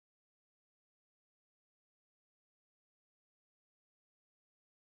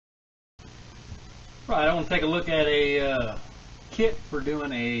Right, I want to take a look at a kit for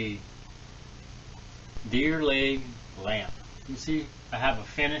doing a deer leg lamp. You see I have a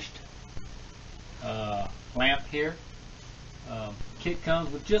finished lamp here. Kit comes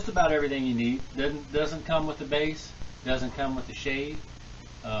with just about everything you need. Doesn't come with the base, doesn't come with the shade.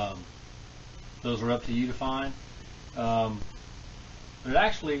 Those are up to you to find. But it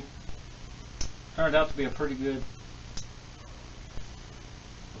actually turned out to be a pretty good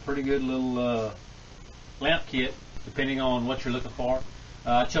little lamp kit, depending on what you're looking for.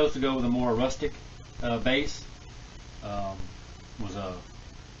 I chose to go with a more rustic base. Was a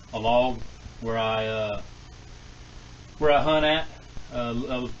log where I hunt at.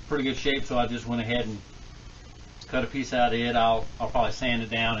 It was pretty good shape, so I just went ahead and cut a piece out of it. I'll probably sand it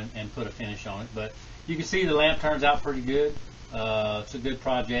down and put a finish on it. But you can see the lamp turns out pretty good. It's a good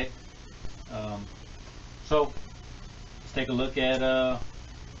project. So let's take a look at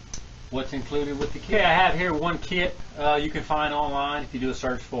what's included with the kit. Okay, I have here one kit you can find online if you do a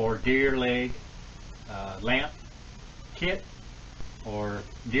search for deer leg lamp kit or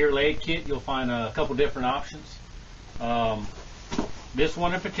deer leg kit. You'll find a couple different options. This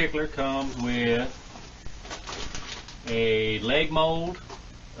one in particular comes with a leg mold.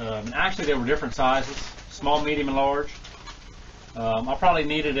 Actually, there were different sizes: small, medium, and large. I probably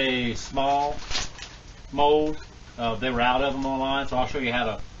needed a small mold. They were out of them online, so I'll show you how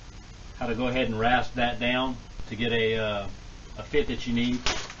to go ahead and rasp that down to get a fit that you need.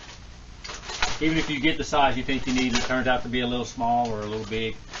 Even if you get the size you think you need, it turns out to be a little small or a little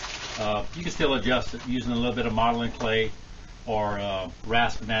big, you can still adjust it using a little bit of modeling clay or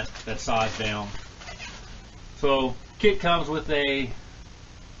rasping that size down. So kit comes with a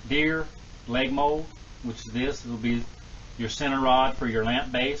deer leg mold, which is this. It'll be your center rod for your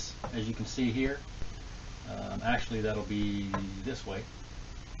lamp base, as you can see here. Actually, that'll be this way.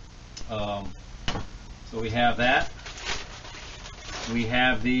 So we have that. We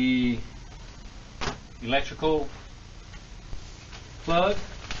have the electrical plug.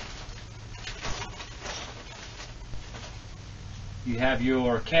 You have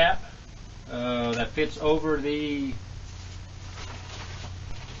your cap that fits over the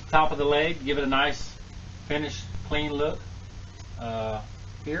top of the leg, give it a nice finished clean look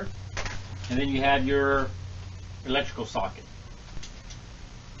here. And then you have your electrical socket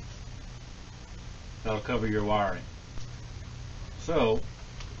that'll cover your wiring. So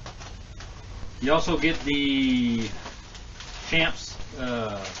you also get the Champs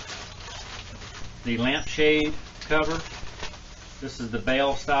the lamp shade cover. This is the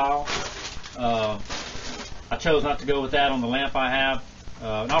bale style. I chose not to go with that on the lamp I have.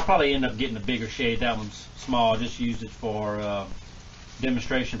 And I'll probably end up getting a bigger shade. That one's small. I just used it for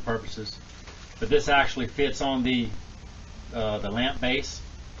demonstration purposes. But this actually fits on the lamp base,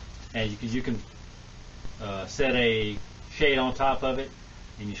 and you can set a shade on top of it,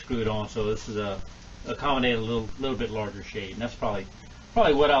 and you screw it on. So this is accommodate a little bit larger shade, and that's probably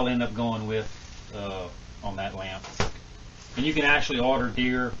what I'll end up going with on that lamp. And you can actually order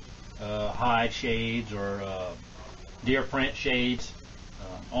deer hide shades or deer print shades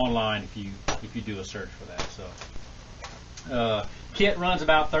online if you do a search for that. So kit runs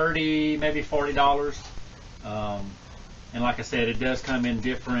about $30, maybe $40, and like I said, it does come in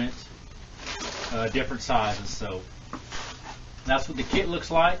different sizes. So that's what the kit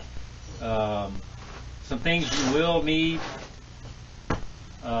looks like. Some things you will need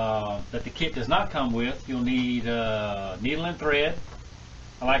that the kit does not come with. You'll need needle and thread.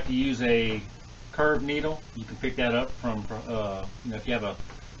 I like to use a curved needle. You can pick that up from if you have a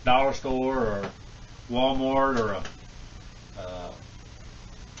dollar store or Walmart or a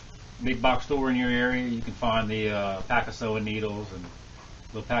big box store in your area. You can find the pack of sewing needles and a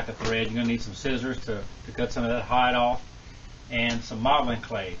little pack of thread. You're going to need some scissors to cut some of that hide off, and some modeling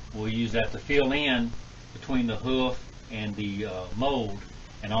clay. We'll use that to fill in between the hoof and the mold,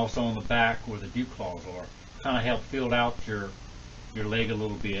 and also on the back where the dew claws are. Kind of help fill out your leg a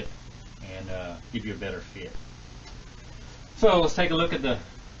little bit and give you a better fit. So let's take a look at the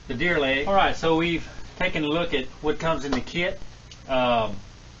deer leg. Alright, so we've taken a look at what comes in the kit.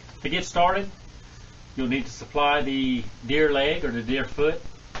 To get started, you'll need to supply the deer leg or the deer foot.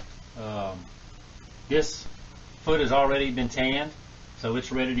 This foot has already been tanned, so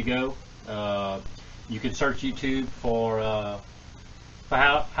it's ready to go. You can search YouTube for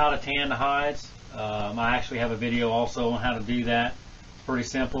how to tan the hides. I actually have a video also on how to do that. It's pretty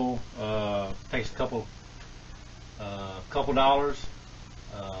simple. Takes a couple dollars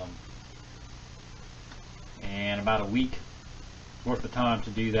and about a week worth of time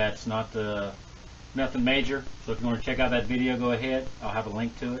to do that. It's not nothing major. So if you want to check out that video, go ahead. I'll have a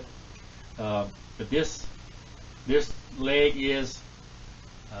link to it. But this leg is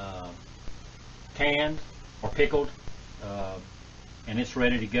canned or pickled, and it's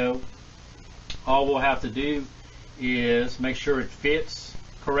ready to go. All we'll have to do is make sure it fits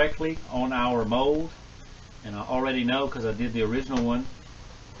correctly on our mold, and I already know because I did the original one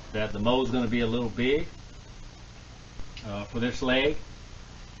that the mold's going to be a little big for this leg,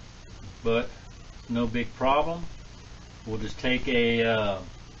 but no big problem. We'll just take a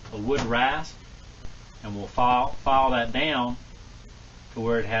wood rasp and we'll file that down to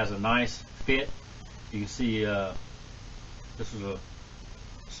where it has a nice fit. You can see this is a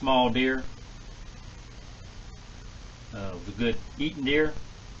small deer. It was a good eating deer,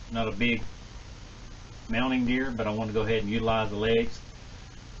 not a big mounting deer, but I want to go ahead and utilize the legs.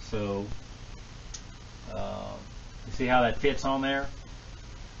 So you see how that fits on there?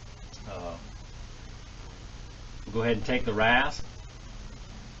 We'll go ahead and take the rasp.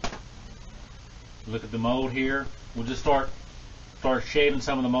 Look at the mold here. We'll just start shaving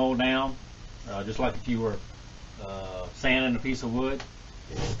some of the mold down, just like if you were sanding a piece of wood.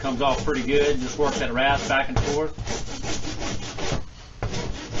 It comes off pretty good. Just work that rasp back and forth.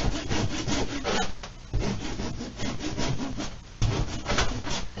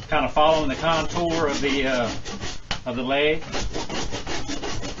 Kind of following the contour of the leg.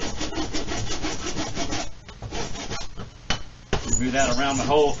 We'll do that around the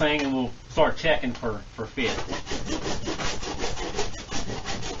whole thing, and we'll start checking for fit.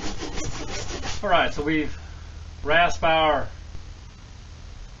 All right, so we've rasped our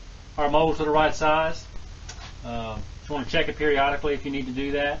mold to the right size. Just want to check it periodically if you need to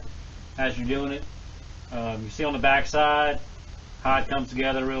do that as you're doing it. You see on the back side how it comes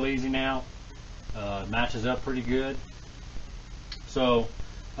together real easy now. It matches up pretty good. So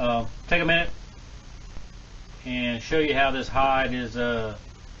take a minute and show you how this hide is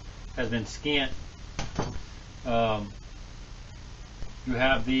has been skinned. You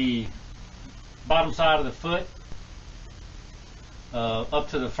have the bottom side of the foot up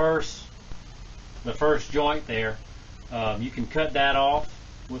to the first joint there. You can cut that off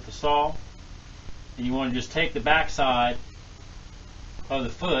with the saw, and you want to just take the back side of the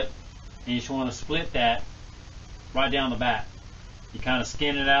foot and you just want to split that right down the back. You kind of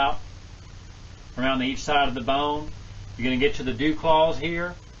skin it out around each side of the bone. You're going to get to the dew claws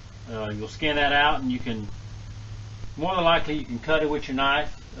here. You'll skin that out, and you can, more than likely, you can cut it with your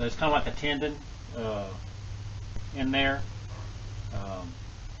knife. It's kind of like a tendon in there.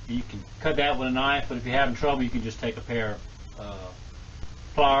 You can cut that with a knife, but if you're having trouble, you can just take a pair of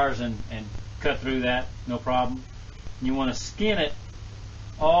pliers and cut through that, no problem. And you want to skin it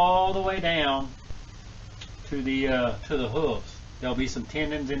all the way down to the hooves. There'll be some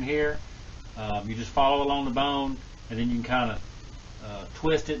tendons in here. You just follow along the bone, and then you can kind of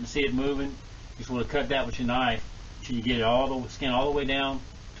twist it and see it moving. You just want to cut that with your knife until you get it all the skin all the way down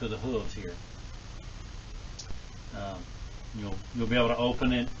to the hooves here. You'll be able to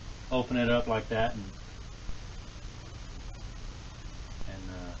open it up like that and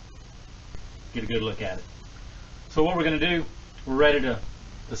get a good look at it. So what we're going to do, we're ready to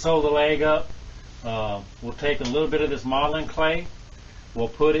sew the leg up. We'll take a little bit of this modeling clay. We'll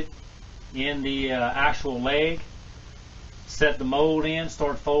put it in the actual leg, set the mold in,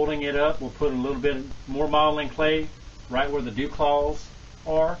 start folding it up. We'll put a little bit more modeling clay right where the dew claws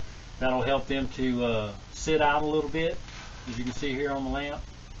are. That'll help them to sit out a little bit, as you can see here on the lamp.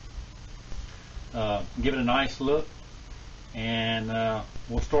 Give it a nice look, and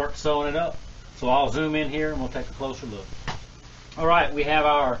we'll start sewing it up. So I'll zoom in here and we'll take a closer look. All right, we have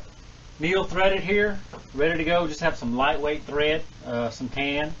our needle threaded here, ready to go. Just have some lightweight thread, some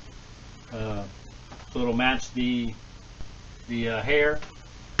tan, so it'll match the hair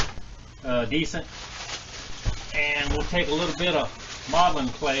decent. And we'll take a little bit of modeling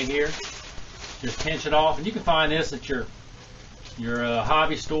clay here, just pinch it off, and you can find this at your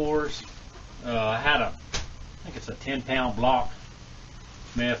hobby stores. I think it's a 10-pound block.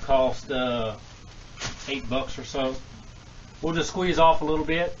 May have cost $8 or so. We'll just squeeze off a little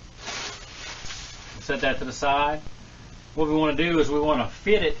bit. Set that to the side. What we want to do is we want to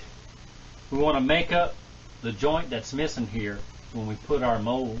fit it. We want to make up the joint that's missing here when we put our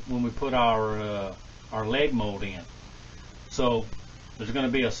mold, when we put our leg mold in. So there's going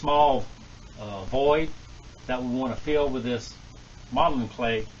to be a small void that we want to fill with this modeling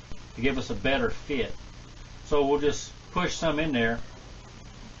clay to give us a better fit. So we'll just push some in there,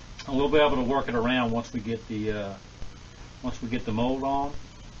 and we'll be able to work it around once we get the mold on.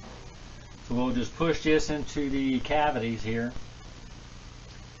 So we'll just push this into the cavities here.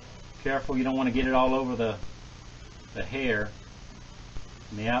 Careful, you don't want to get it all over the hair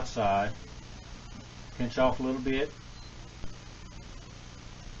on the outside. pinch off a little bit.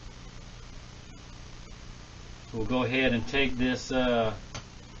 So we'll go ahead and take this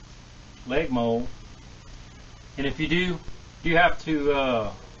leg mold, and if you do have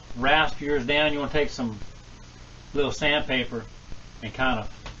to rasp yours down, you want to take some little sandpaper and kind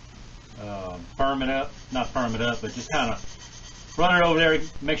of firm it up, not firm it up, but just kind of run it over there,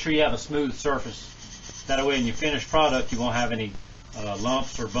 make sure you have a smooth surface. That way in your finished product you won't have any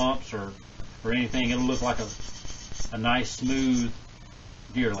lumps or bumps or anything. It'll look like a nice smooth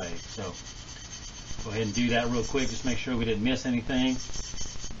deer leg. So go ahead and do that real quick, just make sure we didn't miss anything.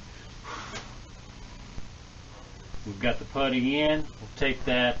 We've got the putty in. We'll take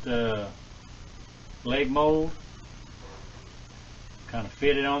that leg mold, kind of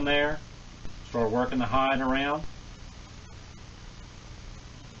fit it on there, start working the hide around.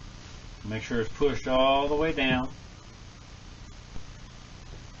 Make sure it's pushed all the way down.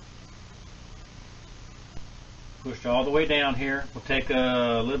 Pushed all the way down here. We'll take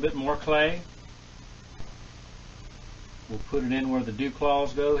a little bit more clay. We'll put it in where the dew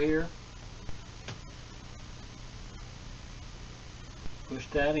claws go here. Push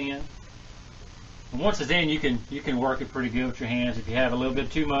that in. And once it's in, you can work it pretty good with your hands. If you have a little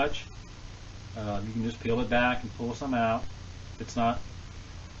bit too much, you can just peel it back and pull some out. If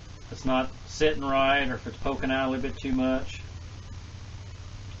it's not sitting right, or if it's poking out a little bit too much.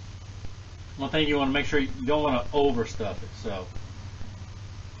 One thing you want to make sure, you don't want to overstuff it. So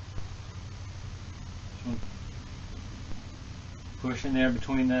push in there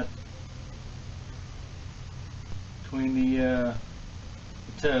between the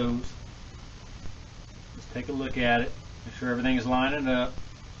toes. Just take a look at it, make sure everything is lining up.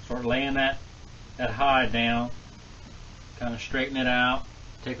 Start laying that hide down, kind of straighten it out.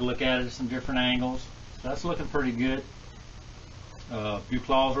 Take a look at it at some different angles. So that's looking pretty good. Dew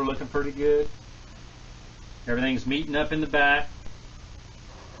claws are looking pretty good. Everything's meeting up in the back.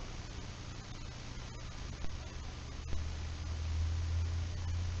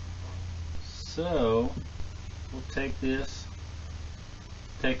 So we'll take this,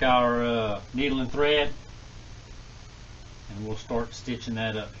 take our needle and thread, and we'll start stitching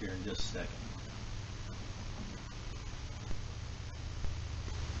that up here in just a second.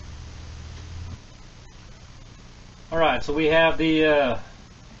 All right, so we have the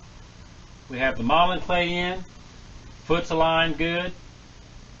modeling clay in, foot's aligned good.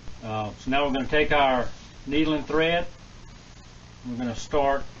 So now we're going to take our needle and thread. We're going to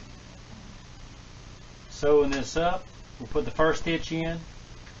start sewing this up. We'll put the first stitch in.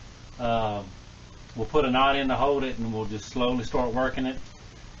 We'll put a knot in to hold it, and we'll just slowly start working it.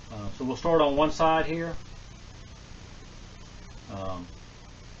 So we'll start on one side here.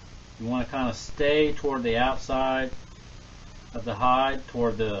 You want to kind of stay toward the outside of the hide,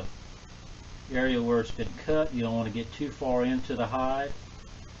 toward the area where it's been cut. You don't want to get too far into the hide,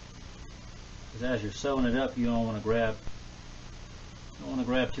 because as you're sewing it up, you don't want to grab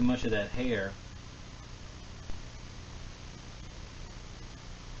too much of that hair.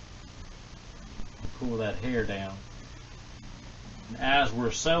 Pull that hair down. And as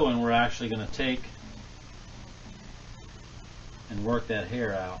we're sewing, we're actually going to take and work that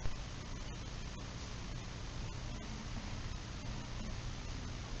hair out.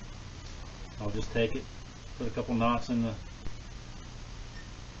 I'll just take it, put a couple knots in the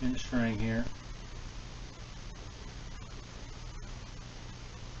string here.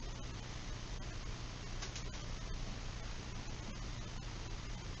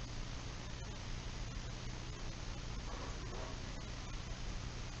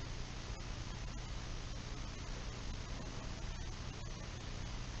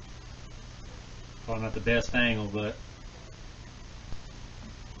 Probably not the best angle, but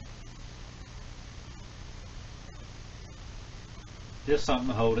just something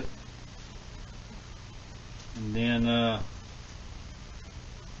to hold it. And then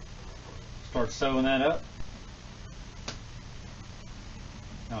start sewing that up.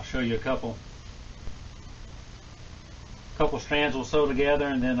 I'll show you a couple strands we'll sew together,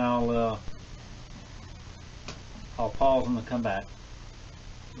 and then I'll pause them and come back.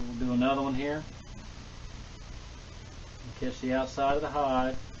 So we'll do another one here. Catch the outside of the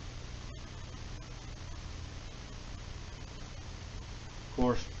hide. Of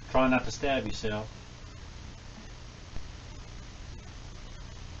course, try not to stab yourself.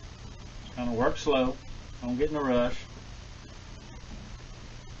 Just kind of work slow. Don't get in a rush.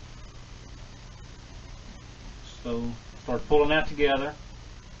 So start pulling that together.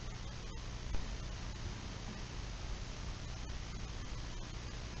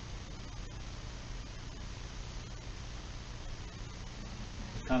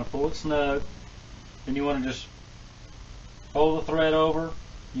 Kind of pull it snug. then you want to just hold the thread over.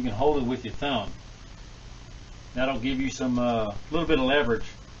 You can hold it with your thumb. That'll give you some little bit of leverage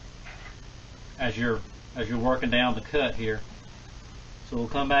as you're working down the cut here. So we'll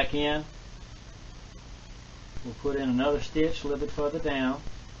come back in. We'll put in another stitch a little bit further down.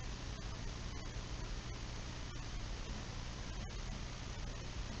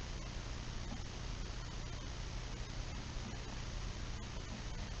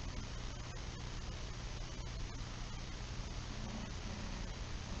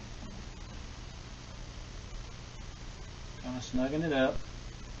 Kind of snugging it up.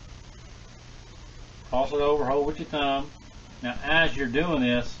 Cross it over, hold with your thumb. Now as you're doing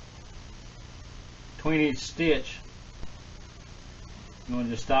this, between each stitch, you want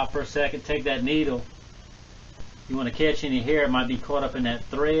to just stop for a second, take that needle. You want to catch any hair that might be caught up in that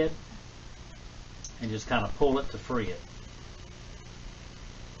thread and just kind of pull it to free it.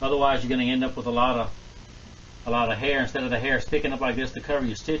 Otherwise you're going to end up with a lot of hair. Instead of the hair sticking up like this to cover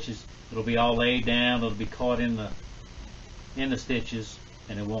your stitches, it'll be all laid down, it'll be caught in the stitches,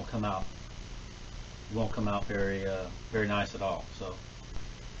 and it won't come out. It won't come out very nice at all. So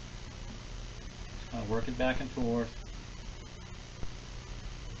just kind of work it back and forth.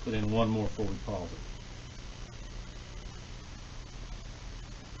 Put in one more before we pause it.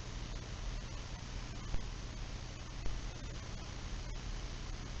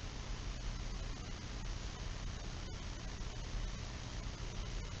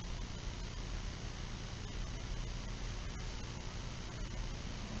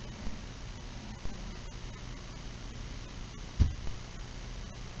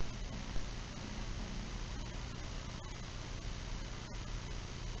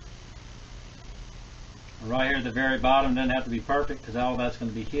 Right here at the very bottom doesn't have to be perfect because all that's going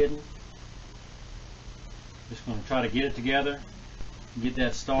to be hidden. Just going to try to get it together and get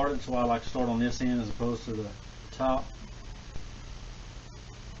that started. That's why I like to start on this end as opposed to the top.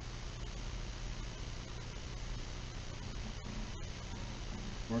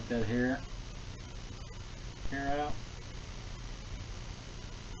 Work that hair out.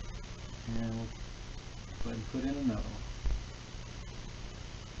 And we'll go ahead and put in another one.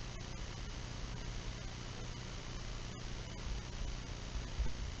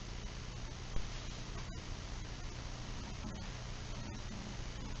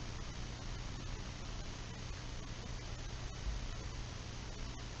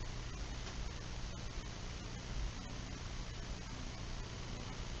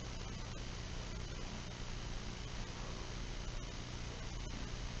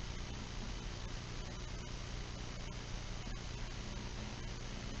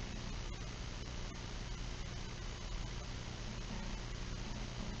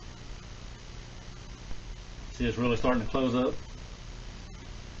 See, it's really starting to close up.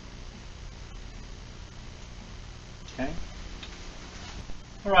 Okay.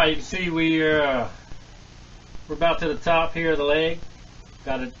 All right, you can see we're about to the top here of the leg.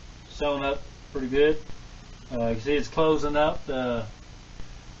 Got it sewn up pretty good. You can see it's closing up. The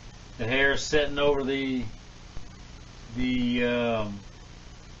hair is setting over the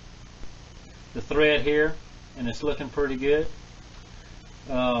thread here, and it's looking pretty good.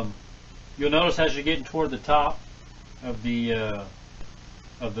 You'll notice as you're getting toward the top of the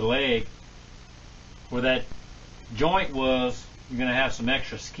leg, where that joint was, you're going to have some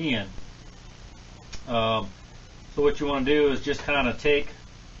extra skin. So what you want to do is just kind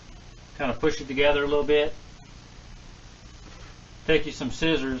of push it together a little bit. Take you some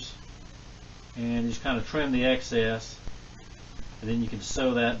scissors and just kind of trim the excess, and then you can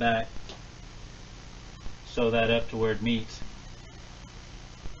sew that back, sew that up to where it meets.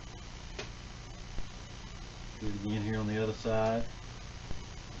 Do it again here on the other side.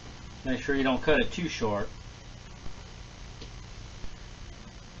 Make sure you don't cut it too short.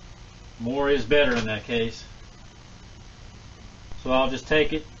 More is better in that case. So I'll just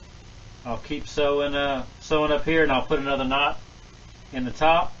take it. I'll keep sewing up here, and I'll put another knot in the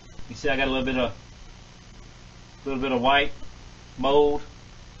top. You see, I got a little bit of white mold,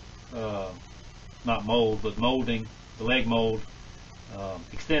 not mold, but molding, the leg mold,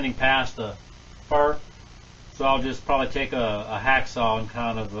 extending past the fur. So I'll just probably take a hacksaw and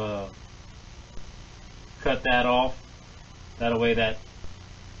kind of cut that off. That way that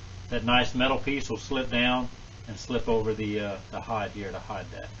nice metal piece will slip down and slip over the hide here to hide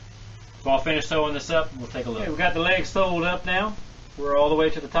that. So I'll finish sewing this up and we'll take a look. Okay, we got the legs sewed up now. We're all the way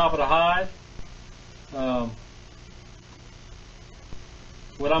to the top of the hide.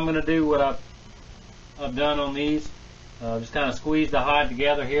 What I'm going to do, what I've done on these, just kind of squeeze the hide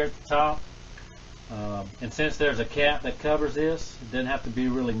together here at the top. And since there's a cap that covers this, it doesn't have to be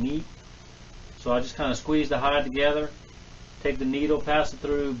really neat. So I just kind of squeeze the hide together, take the needle, pass it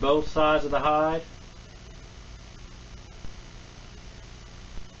through both sides of the hide.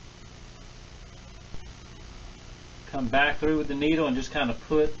 Come back through with the needle and just kind of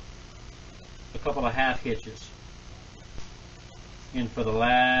put a couple of half hitches in for the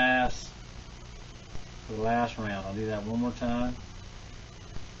last round. I'll do that one more time.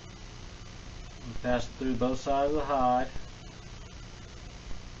 Pass it through both sides of the hide.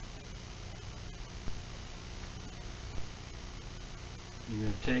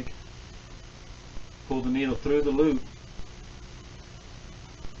 You're going to pull the needle through the loop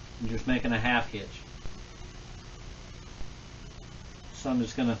and just making a half hitch. So I'm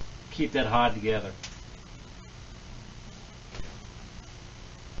just going to keep that hide together.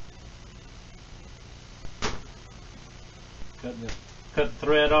 Cut the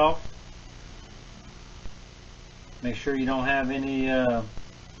thread off. Make sure you don't have any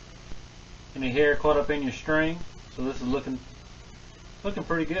hair caught up in your string. So this is looking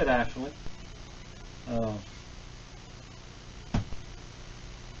pretty good, actually. What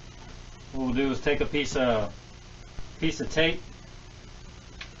we'll do is take a piece of tape.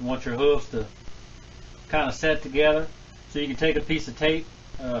 You want your hooves to kind of set together, so you can take a piece of tape,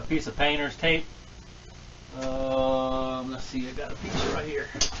 a piece of painter's tape. Let's see, I got a piece right here.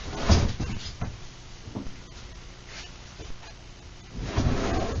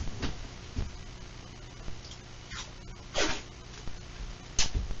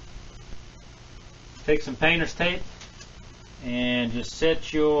 Take some painter's tape and just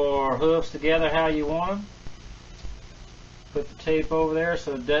set your hooves together how you want them. Put the tape over there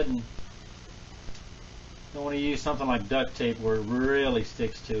so it doesn't. Don't want to use something like duct tape where it really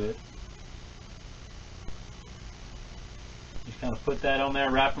sticks to it. Just kind of put that on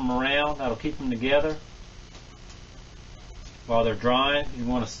there, wrap them around. That'll keep them together while they're drying. You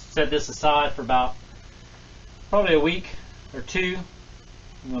want to set this aside for about probably a week or two. You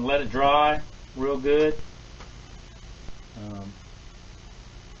want to let it dry real good.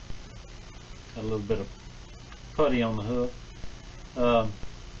 Got a little bit of putty on the hook. You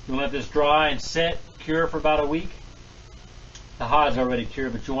let this dry and set, cure for about a week. The hide's already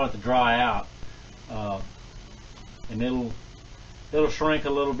cured, but you want it to dry out, and it'll shrink a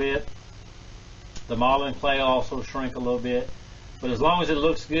little bit. The modeling clay also shrink a little bit, but as long as it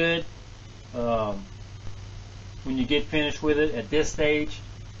looks good, when you get finished with it at this stage,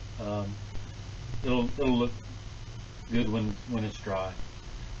 it'll look good when it's dry.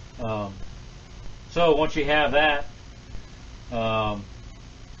 So once you have that,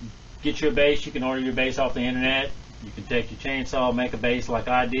 get you a base. You can order your base off the internet. You can take your chainsaw, make a base like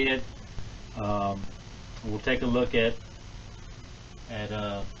I did. We'll take a look at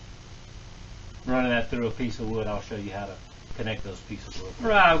running that through a piece of wood. I'll show you how to connect those pieces of wood.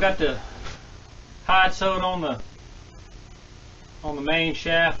 Right, I've got the hide sewed on the main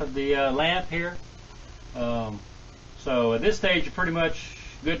shaft of the lamp here. So at this stage, you're pretty much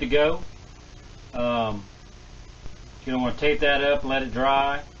good to go. You're going to want to tape that up and let it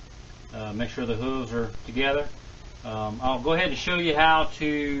dry. Make sure the hooves are together. I'll go ahead and show you how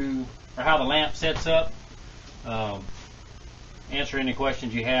the lamp sets up. Answer any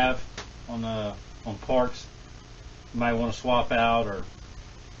questions you have on parts you might want to swap out or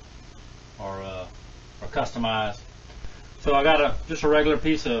customize. So I got just a regular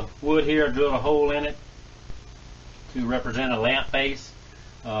piece of wood here. I drilled a hole in it to represent a lamp base.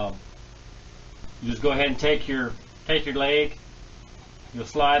 You just go ahead and take your leg. You'll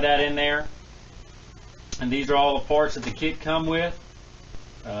slide that in there, and these are all the parts that the kit come with.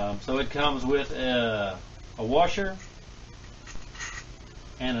 So it comes with a washer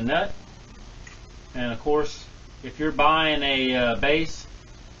and a nut, and of course, if you're buying a base,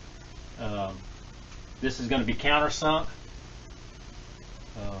 this is going to be countersunk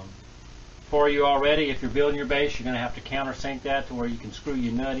for you already. If you're building your base, you're going to have to countersink that to where you can screw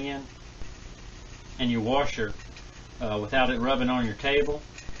your nut in and your washer without it rubbing on your table.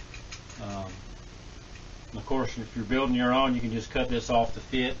 And of course, if you're building your own, you can just cut this off to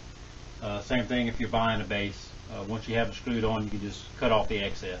fit. Same thing if you're buying a base. Once you have it screwed on, you can just cut off the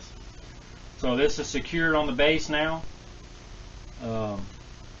excess. So this is secured on the base now. So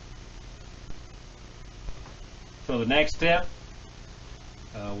the next step,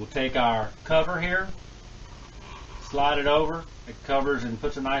 we'll take our cover here, slide it over. It covers and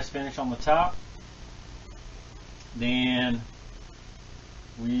puts a nice finish on the top. Then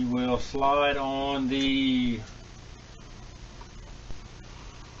we will slide on the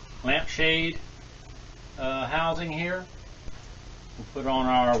lampshade housing here. We'll put on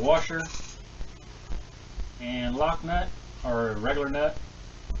our washer and lock nut, or regular nut.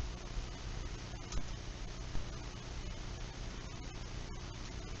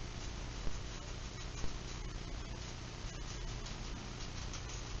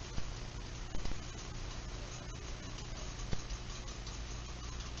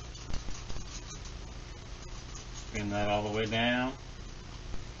 Pin that all the way down.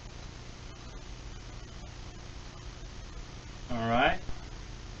 Alright.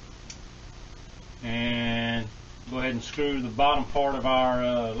 And go ahead and screw the bottom part of our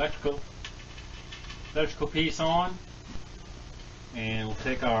electrical piece on. And we'll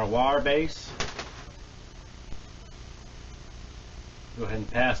take our wire base. Go ahead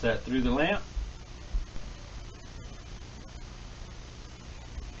and pass that through the lamp.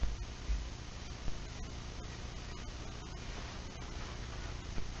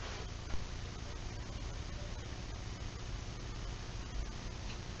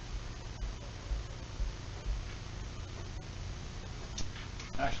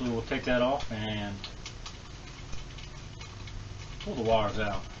 Actually, we'll take that off and pull the wires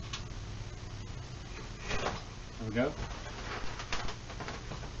out. There we go.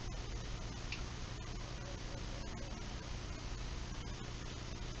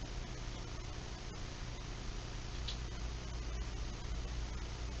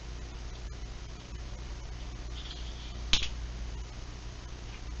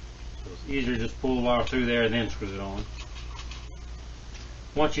 So it's easier to just pull the wire through there and then screw it on.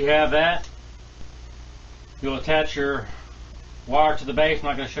 Once you have that, you'll attach your wire to the base. I'm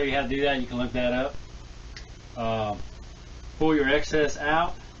not going to show you how to do that. You can look that up. Pull your excess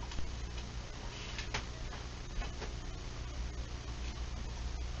out.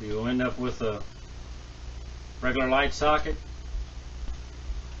 You'll end up with a regular light socket.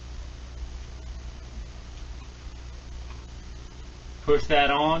 Push that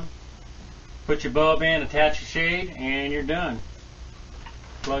on. Put your bulb in, attach your shade, and you're done.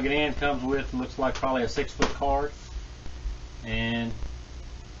 Plug it in, comes with, looks like probably a 6-foot card, and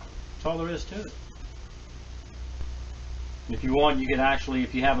that's all there is to it. And if you want, you can actually,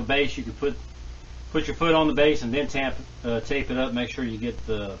 if you have a base, you can put your foot on the base and then tape it up, make sure you get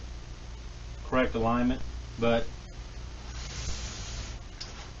the correct alignment. But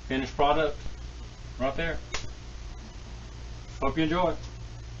finished product right there. Hope you enjoy.